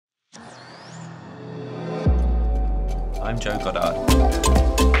I'm Joe Goddard.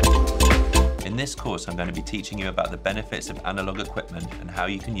 In this course, I'm going to be teaching you about the benefits of analog equipment and how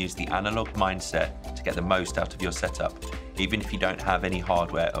you can use the analog mindset to get the most out of your setup, even if you don't have any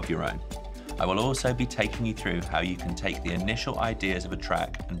hardware of your own. I will also be taking you through how you can take the initial ideas of a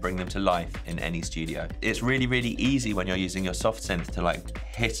track and bring them to life in any studio. It's really, really easy when you're using your soft synth to like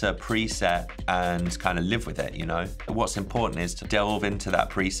hit a preset and kind of live with it, you know? What's important is to delve into that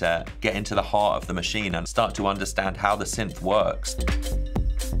preset, get into the heart of the machine and start to understand how the synth works.